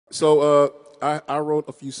So I wrote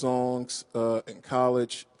a few songs in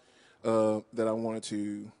college that I wanted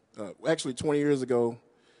to. Actually, 20 years ago,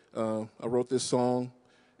 I wrote this song.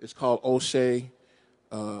 It's called O'Shea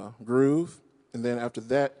Groove. And then after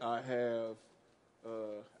that, I have,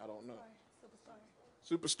 I don't know,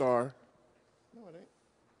 Superstar. No, it ain't.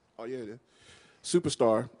 Oh, yeah, it is.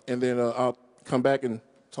 Superstar. And then I'll come back and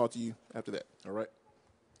talk to you after that. All right?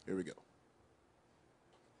 Here we go.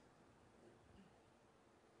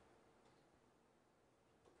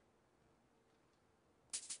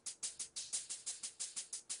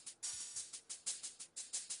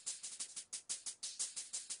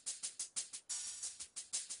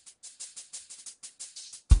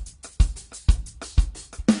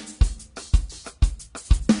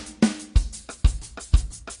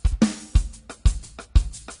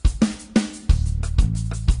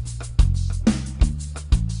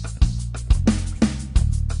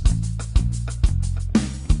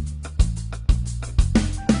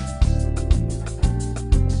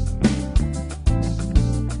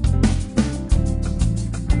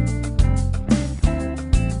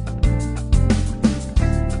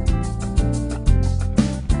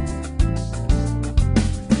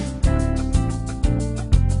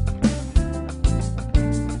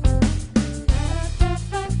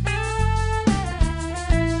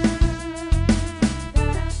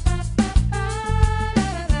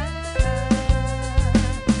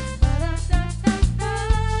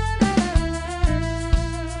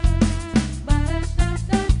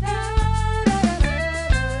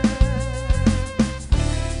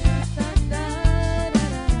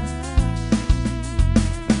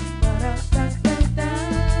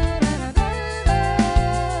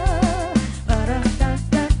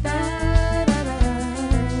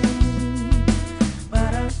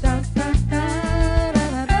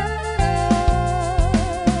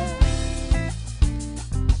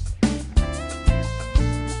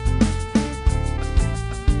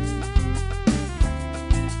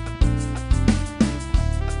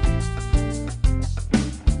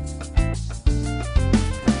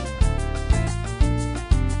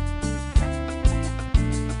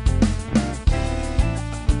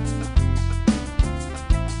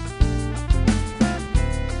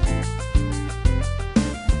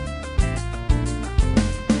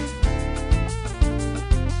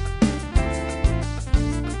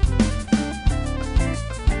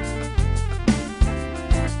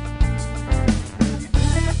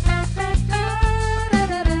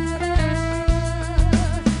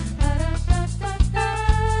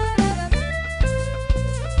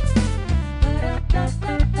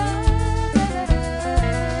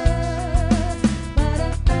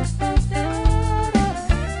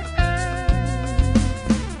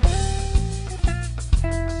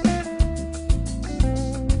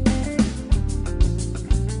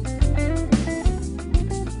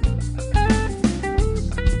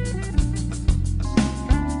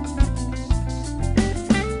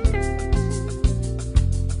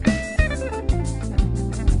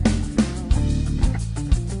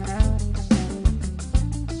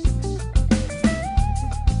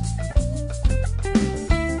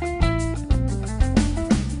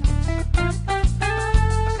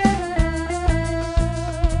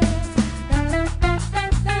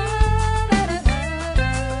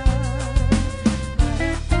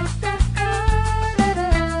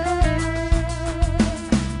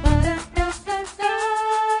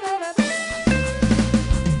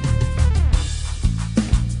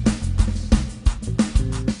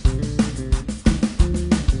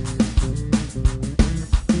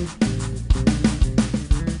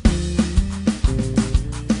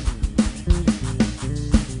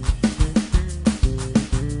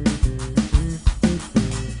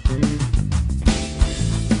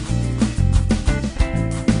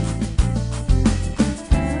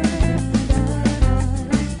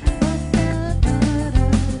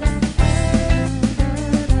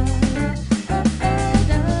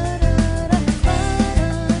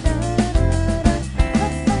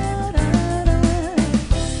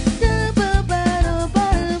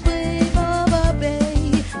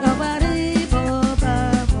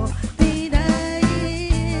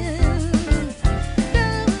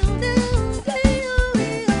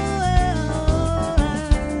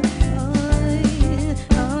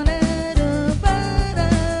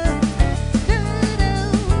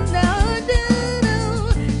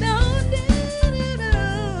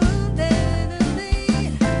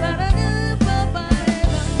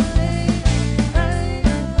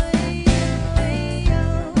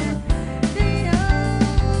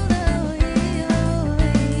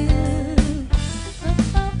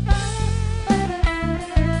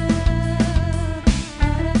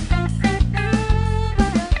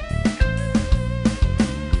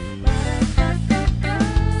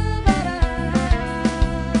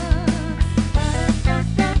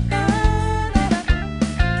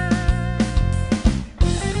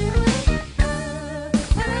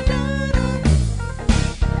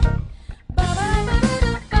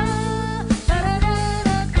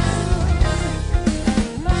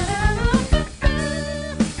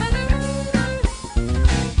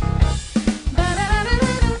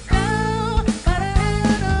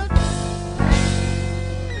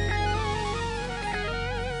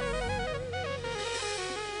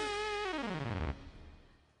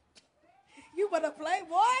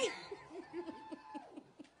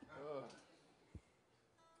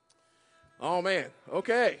 Oh man.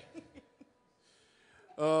 Okay.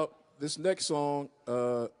 This next song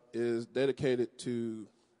is dedicated to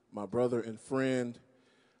my brother and friend.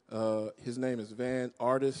 His name is Van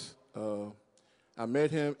Artis. I met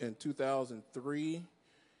him in 2003,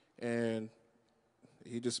 and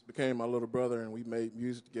he just became my little brother, and we made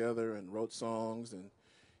music together and wrote songs, and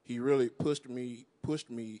he really pushed me,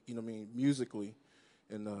 musically,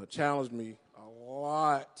 and challenged me a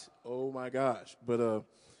lot. Oh my gosh! But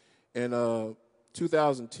in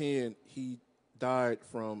 2010, he died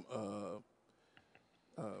from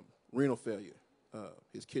renal failure.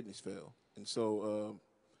 His kidneys failed, and so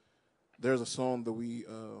there's a song that we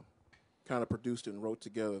kind of produced and wrote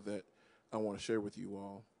together that I want to share with you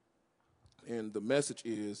all. And the message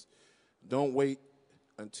is, don't wait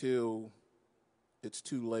until it's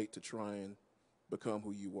too late to try and become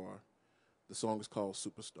who you are. The song is called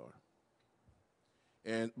Superstar.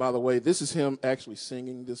 And by the way, this is him actually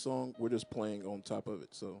singing this song. We're just playing on top of it.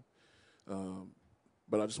 So,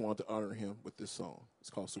 but I just wanted to honor him with this song. It's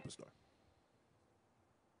called Superstar.